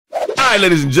Alright,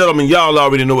 ladies and gentlemen, y'all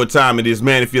already know what time it is,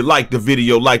 man. If you like the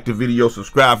video,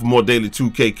 subscribe for more daily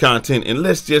 2K content, and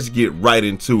let's just get right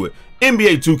into it.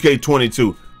 NBA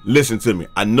 2K22, listen to me.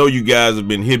 I know you guys have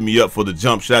been hitting me up for the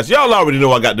jump shots. Y'all already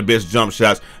know I got the best jump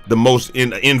shots, the most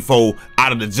info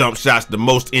out of the jump shots, the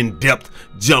most in-depth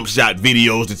jump shot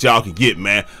videos that y'all can get,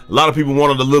 man. A lot of people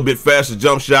wanted a little bit faster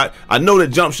jump shot. I know that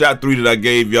jump shot 3 that I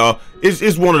gave y'all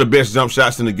is one of the best jump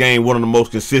shots in the game, one of the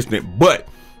most consistent, but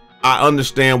I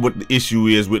understand what the issue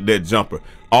is with that jumper.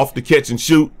 Off the catch and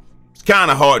shoot, it's kind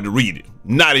of hard to read it.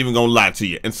 Not even gonna lie to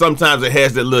you. And sometimes it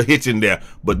has that little hitch in there.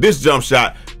 But this jump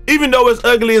shot, even though it's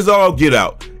ugly as all get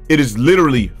out, it is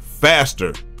literally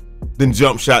faster than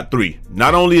jump shot 3.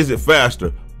 Not only is it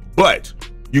faster, but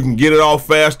you can get it off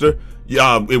faster.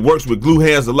 It works with glue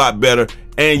hands a lot better,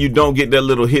 and you don't get that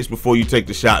little hitch before you take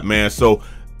the shot, man. So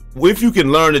if you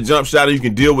can learn the jump shot and you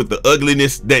can deal with the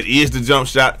ugliness that is the jump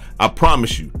shot, I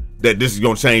promise you that this is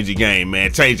gonna change your game,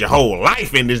 man. Change your whole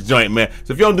life in this joint, man.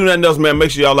 So if y'all don't do nothing else, man, make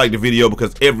sure y'all like the video,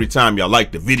 because every time y'all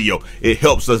like the video, it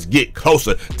helps us get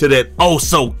closer to that oh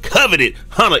so coveted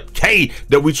 100K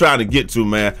that we trying to get to,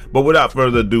 man. But without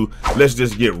further ado, let's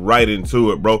just get right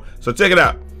into it, bro. So check it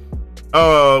out.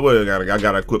 I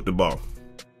gotta equip the ball.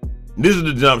 This is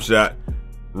the jump shot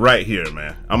right here,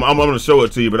 man. I'm gonna show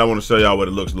it to you, but I want to show y'all what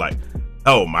it looks like.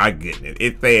 Oh my goodness,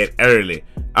 it fed early.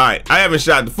 All right, I haven't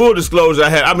shot. The full disclosure,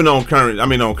 I've been on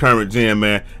current gen,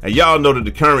 man, and y'all know that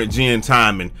the current gen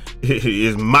timing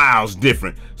is miles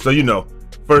different. So you know,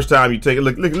 first time you take it,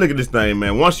 look at this thing,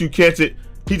 man. Once you catch it,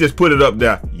 he just put it up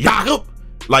there, yahoo!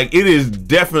 Like, it is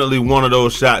definitely one of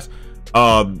those shots,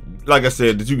 like I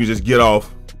said, that you can just get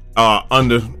off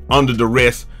under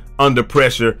duress, under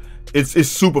pressure. It's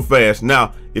super fast.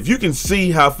 Now, if you can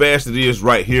see how fast it is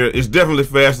right here, it's definitely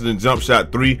faster than jump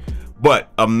shot 3.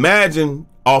 But imagine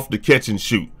off the catch and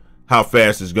shoot how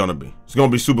fast it's gonna be. It's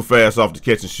gonna be super fast off the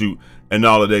catch and shoot and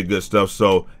all of that good stuff.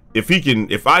 So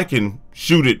if I can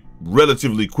shoot it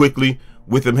relatively quickly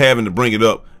with him having to bring it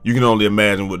up, you can only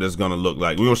imagine what that's gonna look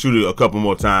like. We're gonna shoot it a couple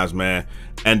more times, man.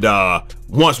 And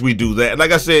once we do that,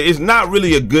 like I said, it's not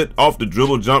really a good off the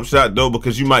dribble jump shot though,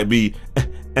 because you might be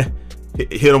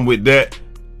hit them with that,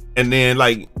 and then,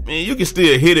 like, man, you can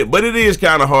still hit it, but it is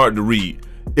kind of hard to read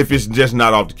if it's just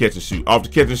not off the catch and shoot. Off the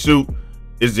catch and shoot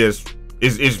is just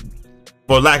is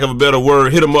for lack of a better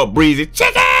word, hit them up breezy.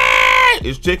 Chicken!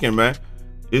 It's chicken, man.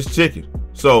 It's chicken.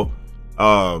 So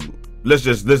let's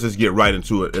just get right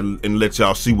into it and let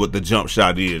y'all see what the jump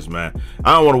shot is, man.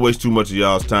 I don't want to waste too much of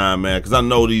y'all's time, man, because I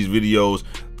know these videos,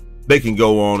 they can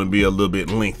go on and be a little bit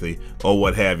lengthy or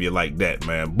what have you like that,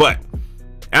 man. But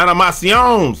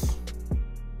animations.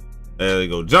 There you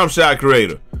go. Jump shot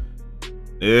creator.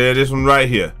 Yeah, this one right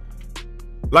here.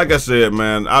 Like I said,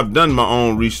 man, I've done my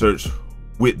own research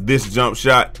with this jump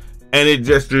shot, and it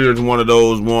just is one of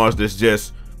those ones that's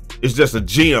just, it's just a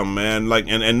gem, man. Like,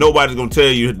 and nobody's gonna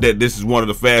tell you that this is one of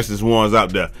the fastest ones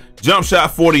out there. Jump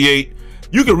shot 48.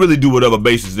 You can really do whatever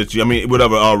bases that you,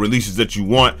 whatever releases that you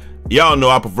want. Y'all know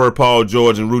I prefer Paul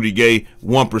George and Rudy Gay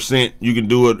 1%. You can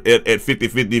do it at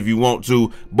 50-50 if you want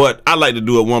to, but I like to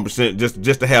do it 1%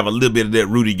 just to have a little bit of that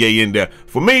Rudy Gay in there.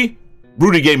 For me,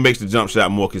 Rudy Gay makes the jump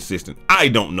shot more consistent. I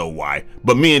don't know why,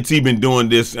 but me and T been doing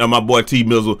this, and my boy T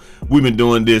Mizzle, we've been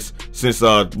doing this since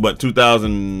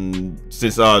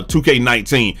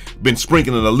 2K19. Been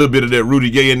sprinkling a little bit of that Rudy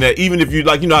Gay in there. Even if you,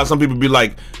 like, you know how some people be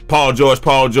like Paul George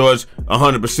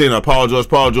 100% or Paul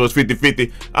George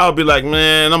 50-50. I'll be like,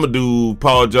 man, I'm gonna do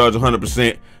Paul George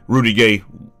 100%, Rudy Gay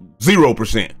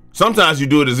 0%. Sometimes you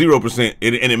do it at 0%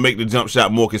 and it make the jump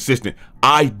shot more consistent.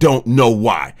 I don't know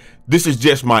why. This is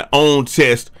just my own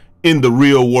test in the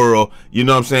real world. You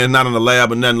know what I'm saying? Not in the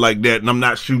lab or nothing like that. And I'm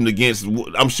not shooting against,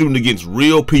 I'm shooting against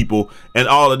real people and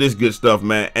all of this good stuff,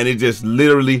 man. And it just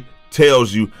literally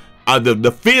tells you,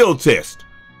 the field test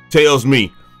tells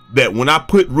me that when I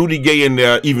put Rudy Gay in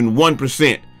there, even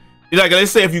 1%, like,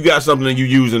 let's say if you got something that you're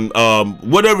using,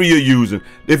 whatever you're using,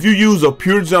 if you use a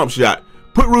pure jump shot,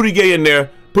 put Rudy Gay in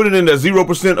there, put it in there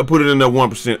 0% or put it in there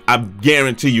 1%. I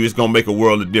guarantee you it's gonna make a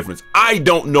world of difference. I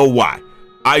don't know why.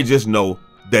 I just know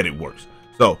that it works.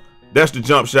 So that's the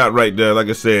jump shot right there. Like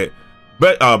I said,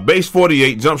 base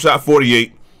 48, jump shot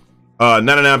 48,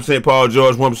 99% Paul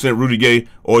George, 1% Rudy Gay,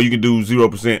 or you can do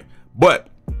 0%. But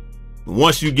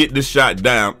once you get this shot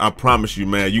down, I promise you,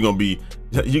 man, you're gonna be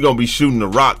shooting the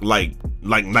rock like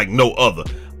no other.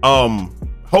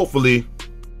 Hopefully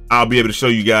I'll be able to show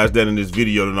you guys that in this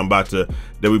video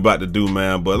that we about to do,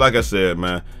 man. But like I said,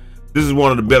 man, this is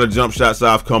one of the better jump shots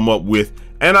I've come up with.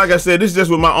 And like I said, this is just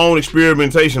with my own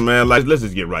experimentation, man. Like, let's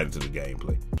just get right into the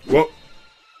gameplay. Well,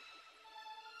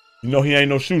 you know he ain't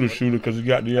no shooter because he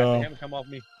got the Him come off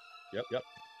me. Yep.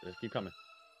 Just keep coming.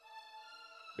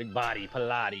 Big body,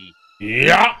 Pilates.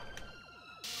 Yeah.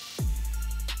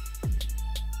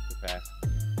 Good pass.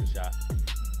 Good shot.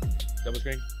 Double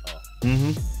screen. Oh.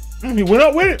 He went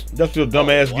up with it. That's your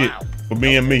dumbass wow. get for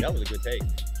being me. That was a good take.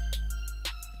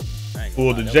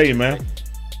 Pull the J, man.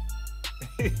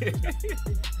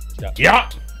 Yeah.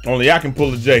 Only I can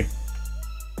pull the J.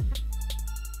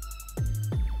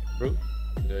 Brute.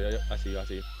 Yeah. I see you. Oh, I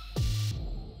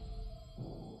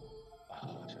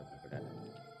should have went for that.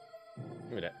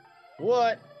 Give me that.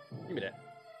 What? Give me that.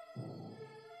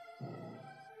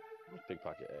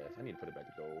 Pickpocket ass. I need to put it back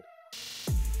to gold.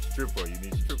 Stripper, you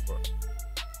need stripper.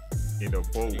 In the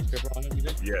pose. Stripper on him, you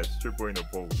think? Yes, stripper in the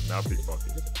pose, not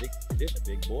pickpocket. This a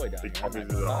big boy down here.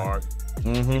 Pickpocket is a hard.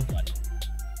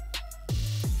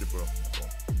 Stripper.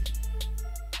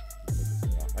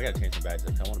 I gotta change some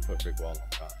badges. I want to put brick wall on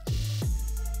top.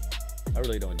 I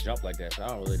really don't jump like that, so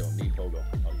I really don't need pogo.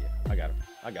 Oh yeah, I got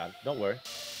him. Don't worry.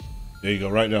 There you go,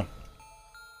 right there.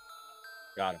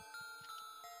 Got him.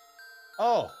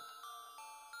 Oh.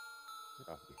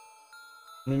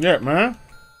 Yeah, man.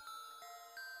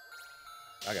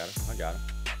 I got him.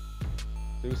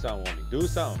 Do something on me. Do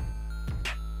something.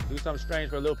 Do something strange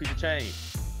for a little piece of change.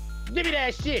 Give me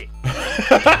that shit.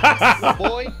 Little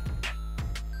boy.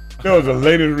 That was the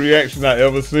latest reaction I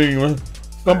ever seen, man.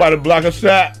 Somebody block a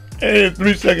shot, and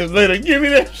 3 seconds later, give me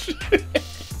that shit.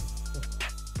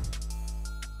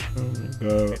 Oh my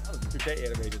God. That was 2K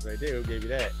animations right there. Who gave you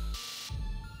that?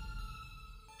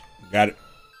 Got it.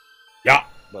 Yeah.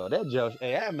 Bro, that jump.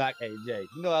 Hey, I'm not. Hey, Jay.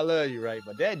 You know I love you, right?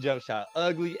 But that jump shot,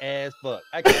 ugly as fuck.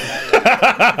 I can't.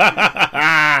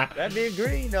 That big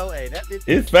green, though. Hey, that big.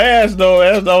 It's fast though.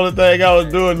 That's the only thing I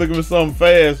was doing, looking for something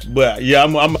fast. But yeah,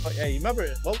 I'm. Hey, remember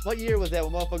what year was that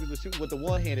when motherfuckers were shooting with the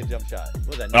one-handed jump shot? What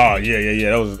was that? Oh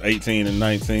yeah. That was 18 and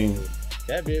 19.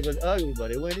 That bit was ugly,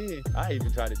 but it went in. I even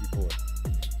tried it before.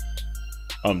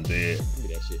 I'm dead. Give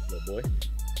me that shit, little boy.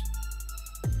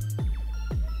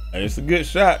 Hey, it's a good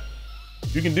shot.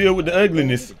 You can deal with the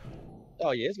ugliness.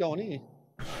 Oh yeah, it's going in.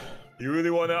 You really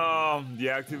wanna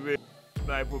deactivate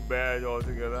sniper badge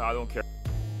altogether? I don't care.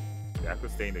 I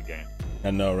could stay in the game.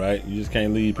 I know, right? You just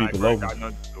can't leave people Sniper, over. I got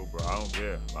nothing to do, bro. I don't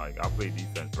care. Like I play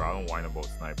defense, bro. I don't whine about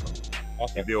sniper.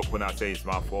 Okay. If they open, I say it's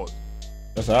my fault.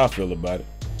 That's how I feel about it.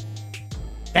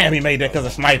 Damn, he made that because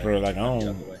of sniper. Like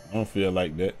I don't feel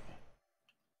like that.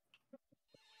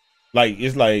 Like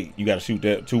it's like you gotta shoot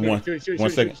that 1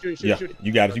 second. Yeah,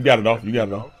 you got it. You got it off. You got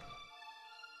it off.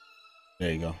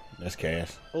 There you go. That's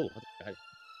cash. Oh,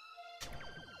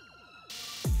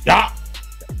 yeah.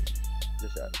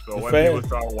 So when people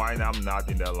start whining, I'm not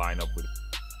in that lineup with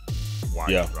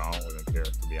whining. Yeah. Bro. I don't really care,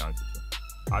 to be honest with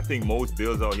you. I think most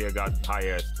builds out here got high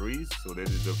ass threes, so they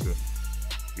deserve to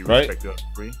be respected on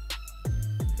 3.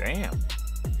 Damn.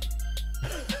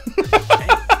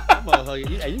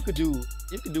 Yeah, you could do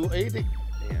anything.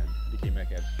 Damn, you came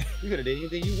back at me. You could have did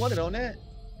anything you wanted on that.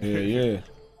 Yeah.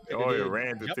 Oh, you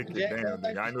ran to take the damn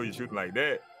thing. I know you're shooting like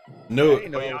that. No. I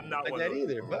ain't I'm not like that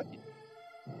either. Fuck you.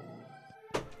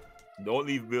 Don't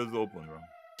leave builds open, bro.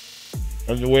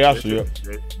 That's the way I see it.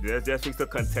 Let's just fix the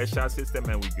contest shot system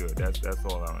and we good. That's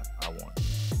all I want.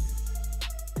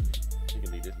 You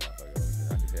can leave this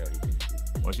motherfucker. I can tell he can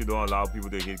shoot. Once you don't allow people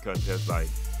to hit contests like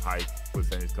high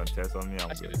percentage contests on me, I'm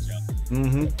good.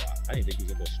 I didn't think he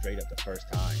was gonna go straight up the first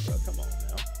time, bro. Come on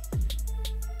now.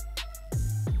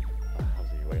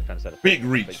 I'm trying to set a big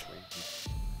reach.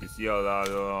 You see a lot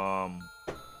of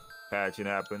patching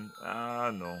happen.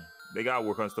 No. They gotta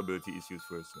work on stability issues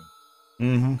first. So.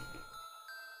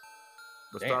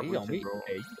 But start pushing, bro.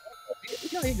 Hey,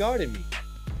 he guarded me.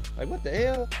 Like what the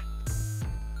hell?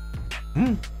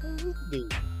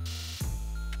 Dude.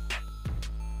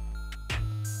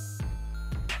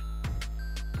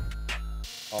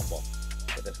 Awful.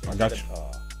 I got you.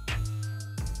 Oh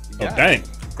dang,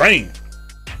 green.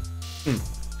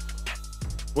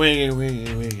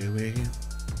 Wiggy.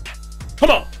 Come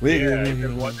on.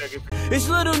 It's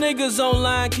little niggas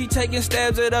online keep taking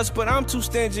stabs at us, but I'm too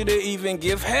stingy to even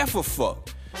give half a fuck.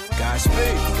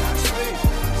 Godspeed.